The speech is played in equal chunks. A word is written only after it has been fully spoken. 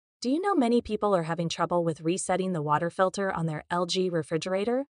Do you know many people are having trouble with resetting the water filter on their LG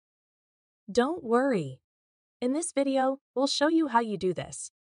refrigerator? Don't worry. In this video, we'll show you how you do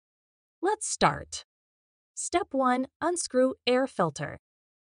this. Let's start. Step 1. Unscrew air filter.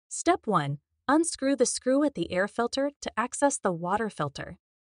 Step 1. Unscrew the screw at the air filter to access the water filter.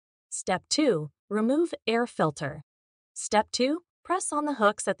 Step 2. Remove air filter. Step 2. Press on the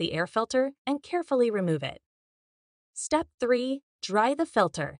hooks at the air filter and carefully remove it. Step 3. Dry the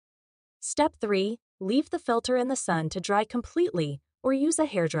filter. Step 3. Leave the filter in the sun to dry completely or use a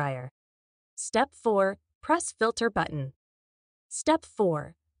hairdryer. Step 4. Press filter button. Step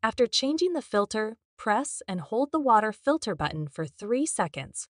 4. After changing the filter, press and hold the water filter button for 3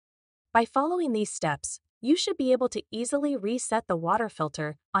 seconds. By following these steps, you should be able to easily reset the water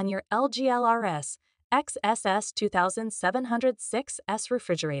filter on your LG LRSXS2706S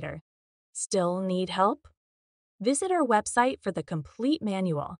refrigerator. Still need help? Visit our website for the complete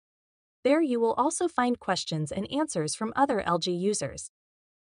manual. There you will also find questions and answers from other LG users.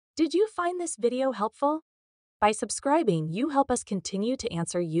 Did you find this video helpful? By subscribing, you help us continue to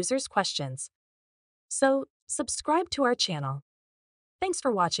answer users' questions. So, subscribe to our channel. Thanks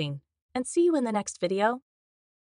for watching, and see you in the next video.